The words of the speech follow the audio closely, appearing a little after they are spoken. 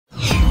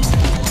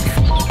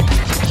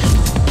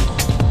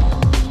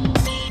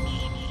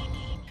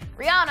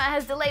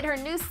has delayed her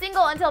new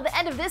single until the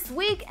end of this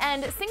week,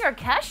 and singer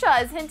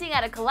Kesha is hinting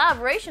at a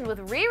collaboration with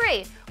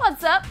Riri.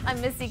 What's up?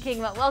 I'm Misty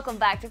Kingma. Welcome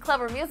back to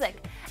ClevverMusic.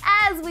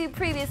 As we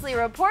previously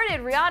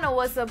reported, Rihanna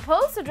was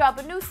supposed to drop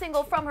a new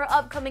single from her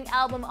upcoming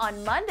album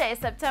on Monday,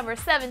 September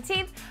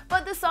 17th,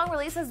 but the song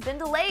release has been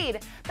delayed.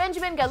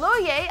 Benjamin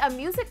Galouye, a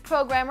music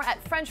programmer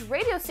at French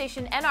radio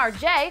station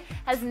NRJ,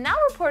 has now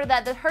reported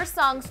that her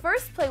song's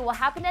first play will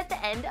happen at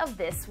the end of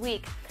this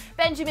week.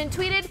 Benjamin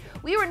tweeted,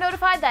 "We were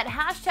notified that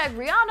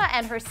 #Rihanna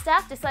and her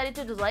staff decided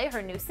to delay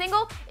her new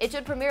single. It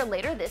should premiere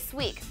later this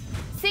week."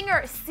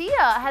 Singer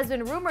Sia has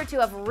been rumored to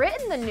have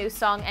written the new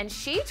song, and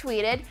she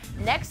tweeted,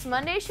 "Next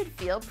Monday should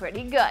feel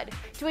pretty good,"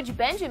 to which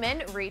Benjamin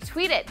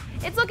retweeted,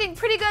 "It's looking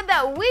pretty good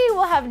that we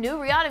will have new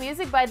Rihanna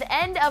music by the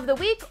end of the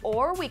week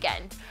or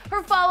weekend."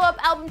 Her follow-up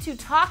album to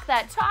Talk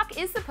That Talk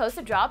is supposed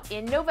to drop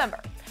in November.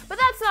 But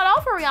that's not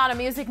all for Rihanna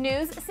music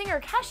news. Singer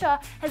Kesha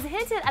has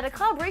hinted at a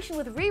collaboration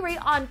with Riri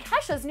on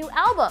Kesha's new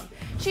album.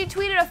 She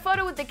tweeted a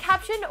photo with the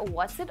caption,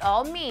 "What's it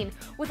all mean?"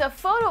 with a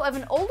photo of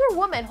an older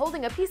woman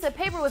holding a piece of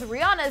paper with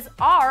Rihanna's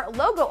R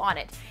logo on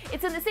it.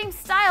 It's in the same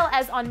style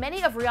as on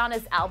many of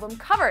Rihanna's album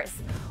covers.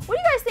 What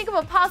do you guys think of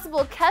a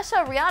possible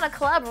Kesha-Rihanna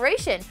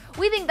collaboration?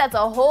 We think that's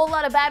a whole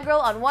lot of bad girl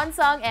on one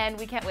song, and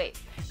we can't wait.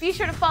 Be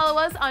sure to follow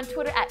us on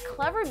Twitter at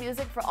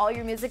ClevverMusic for all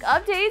your music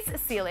updates.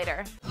 See you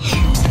later.